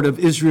report of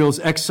Israel's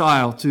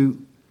exile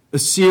to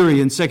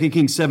Assyria in 2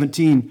 Kings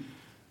 17,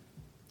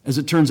 as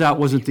it turns out,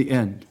 wasn't the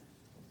end.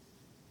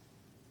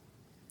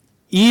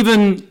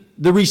 Even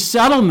the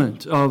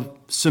resettlement of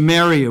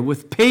Samaria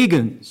with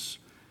pagans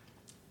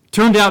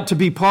turned out to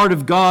be part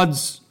of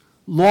God's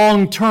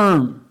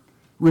long-term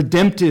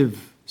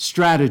redemptive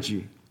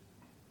strategy.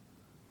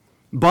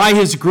 By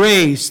his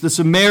grace, the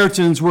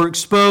Samaritans were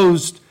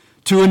exposed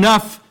to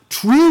enough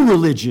true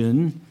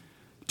religion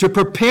to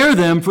prepare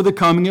them for the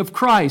coming of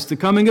Christ, the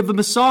coming of the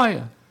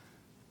Messiah.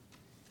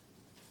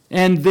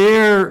 And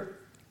their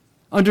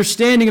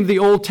understanding of the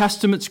Old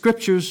Testament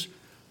scriptures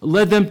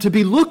led them to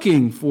be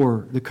looking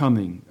for the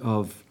coming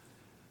of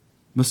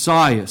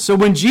Messiah. So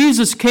when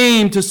Jesus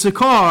came to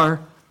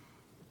Sychar,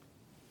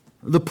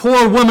 the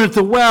poor woman at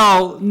the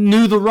well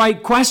knew the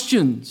right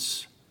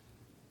questions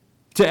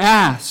to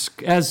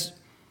ask, as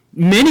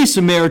many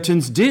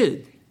Samaritans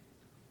did.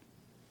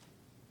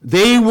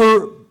 They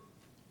were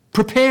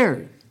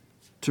prepared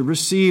to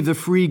receive the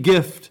free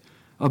gift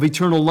of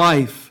eternal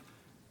life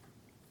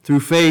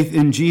through faith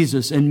in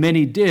Jesus, and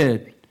many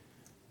did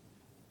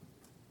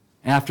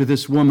after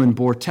this woman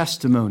bore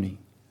testimony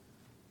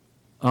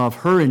of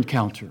her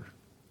encounter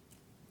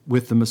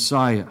with the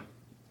Messiah.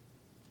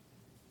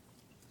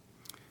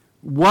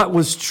 What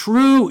was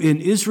true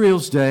in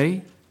Israel's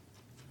day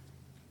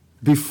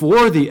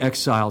before the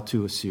exile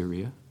to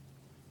Assyria,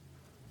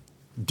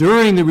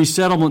 during the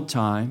resettlement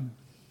time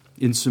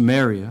in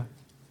Samaria,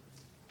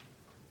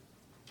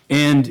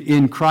 and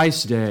in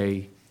Christ's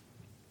day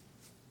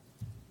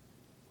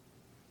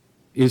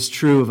is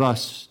true of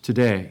us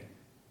today.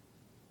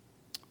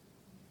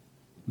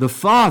 The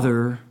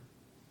Father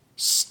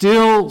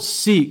still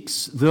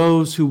seeks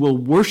those who will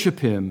worship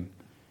him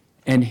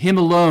and him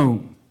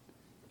alone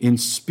in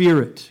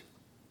spirit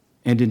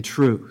and in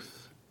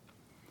truth.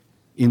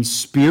 In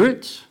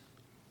spirit,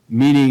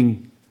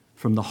 meaning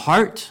from the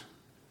heart,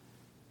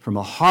 from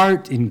a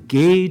heart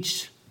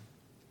engaged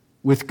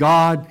with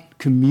God,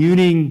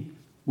 communing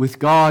with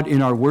God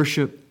in our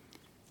worship,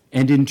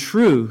 and in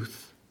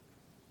truth,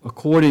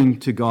 according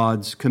to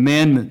God's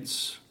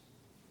commandments,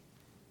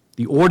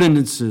 the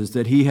ordinances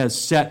that he has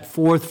set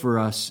forth for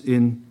us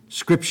in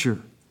Scripture.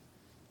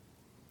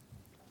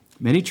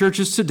 Many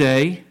churches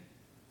today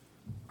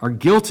are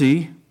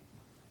guilty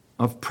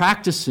of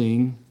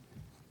practicing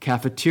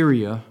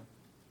cafeteria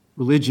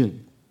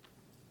religion.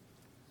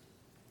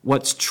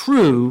 What's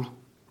true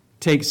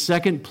takes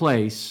second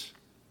place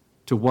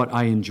to what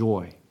I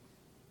enjoy.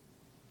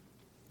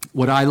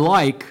 What I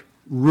like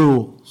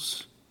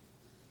rules.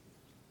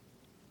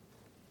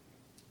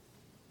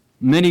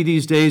 Many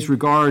these days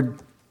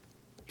regard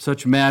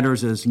such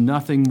matters as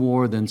nothing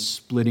more than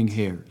splitting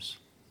hairs.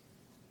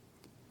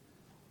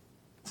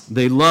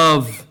 They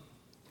love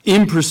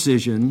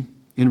imprecision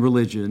in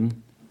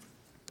religion,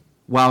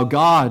 while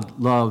God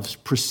loves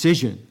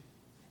precision.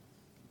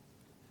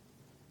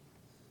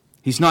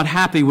 He's not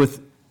happy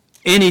with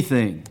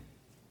anything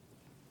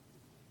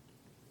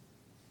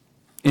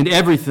and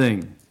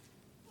everything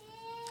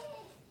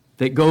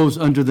that goes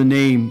under the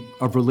name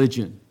of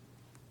religion.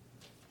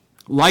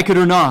 Like it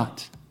or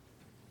not,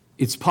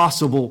 it's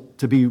possible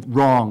to be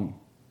wrong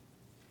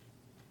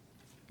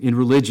in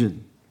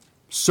religion.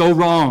 So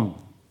wrong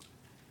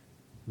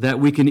that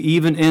we can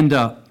even end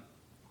up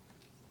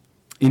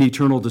in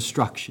eternal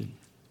destruction.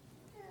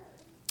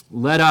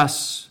 Let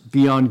us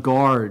be on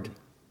guard,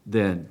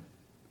 then,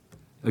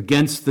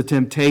 against the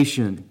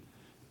temptation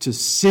to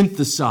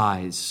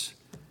synthesize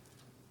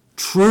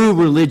true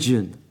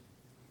religion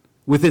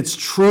with its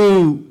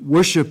true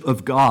worship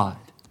of God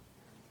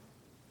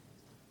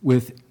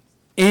with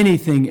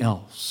anything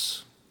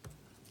else,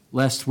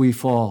 lest we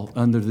fall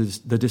under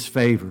the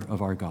disfavor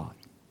of our God.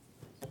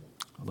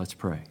 Let's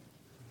pray.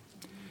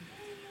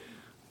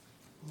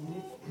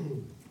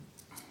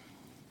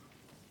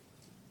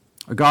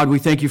 Our God, we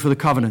thank you for the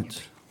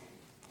covenant.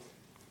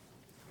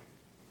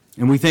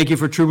 And we thank you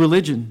for true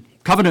religion,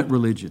 covenant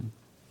religion.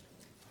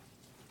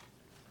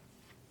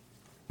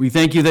 We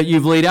thank you that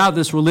you've laid out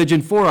this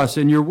religion for us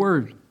in your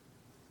word.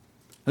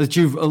 That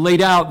you've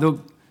laid out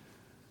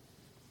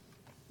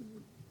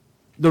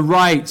the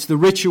rites, the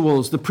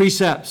rituals, the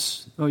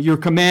precepts, your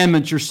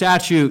commandments, your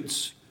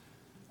statutes,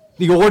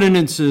 the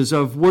ordinances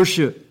of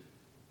worship.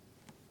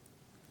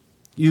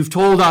 You've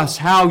told us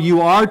how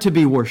you are to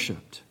be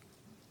worshiped.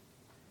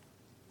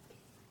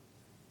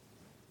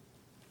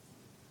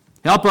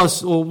 Help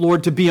us, O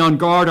Lord, to be on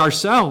guard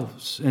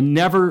ourselves and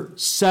never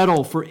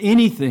settle for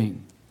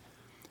anything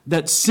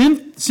that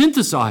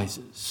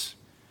synthesizes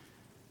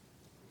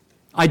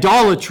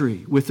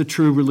idolatry with the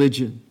true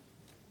religion.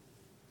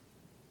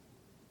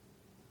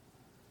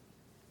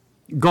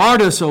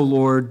 Guard us, O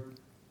Lord,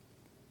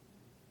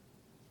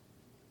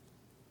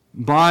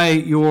 by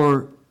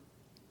your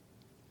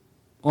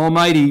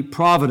almighty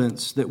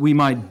providence that we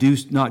might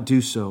not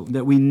do so,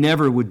 that we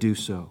never would do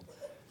so.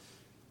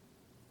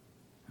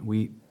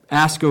 We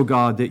ask, O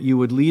God, that you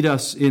would lead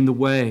us in the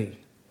way.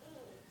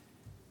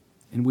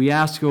 And we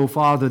ask, O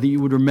Father, that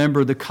you would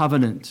remember the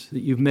covenant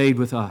that you've made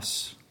with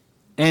us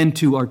and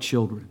to our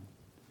children.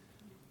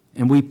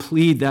 And we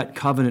plead that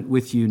covenant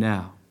with you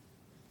now.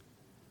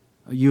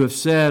 You have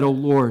said, O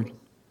Lord,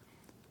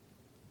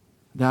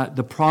 that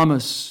the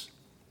promise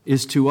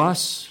is to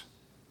us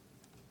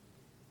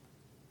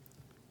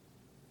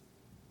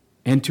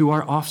and to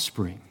our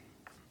offspring.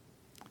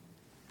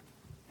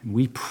 And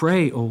we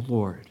pray, O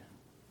Lord,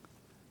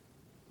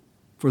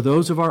 for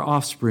those of our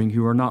offspring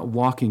who are not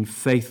walking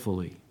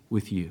faithfully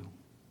with you.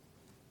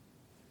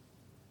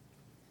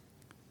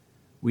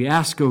 We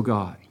ask, O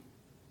God,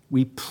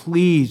 we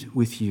plead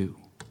with you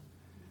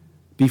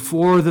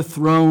before the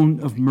throne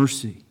of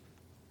mercy.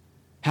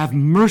 Have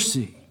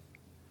mercy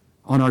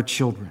on our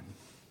children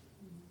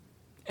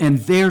and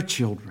their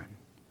children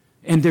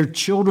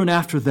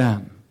after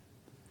them.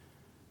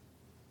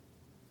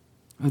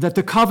 That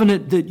the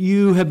covenant that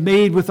you have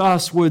made with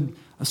us would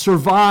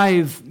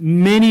survive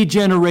many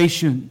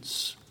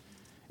generations.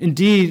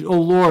 Indeed, O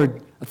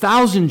Lord,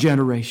 1,000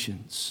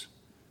 generations.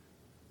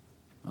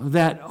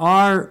 That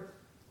our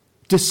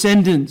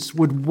descendants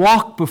would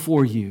walk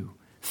before you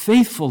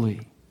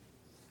faithfully.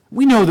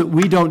 We know that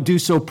we don't do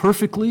so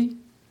perfectly.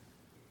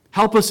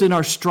 Help us in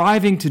our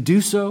striving to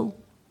do so.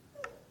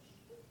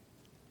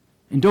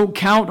 And don't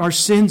count our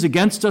sins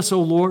against us,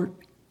 O Lord.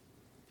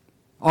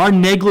 Our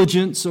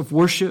negligence of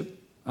worship,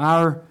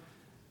 our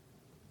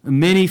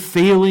many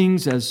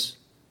failings as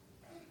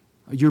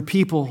your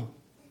people.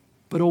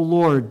 But, O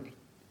Lord,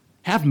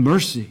 have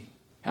mercy.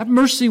 Have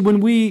mercy when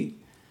we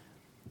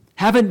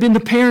haven't been the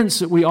parents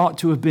that we ought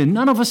to have been.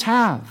 None of us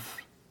have.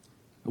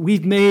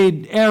 We've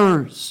made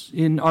errors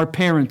in our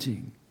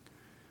parenting.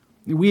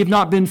 We have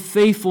not been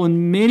faithful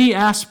in many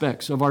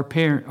aspects of our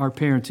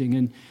parenting.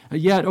 And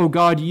yet, oh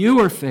God, you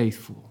are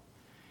faithful.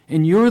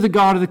 And you're the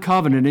God of the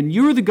covenant. And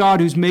you're the God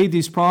who's made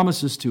these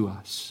promises to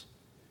us.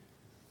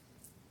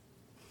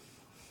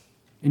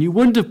 And you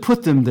wouldn't have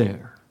put them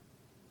there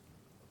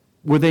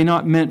were they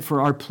not meant for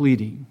our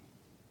pleading.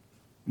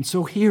 And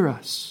so hear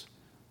us,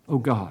 oh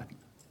God,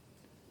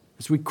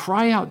 as we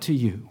cry out to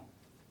you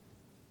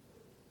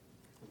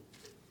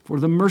for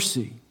the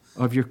mercy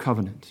of your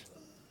covenant.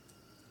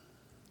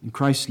 In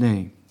Christ's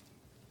name,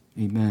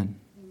 amen.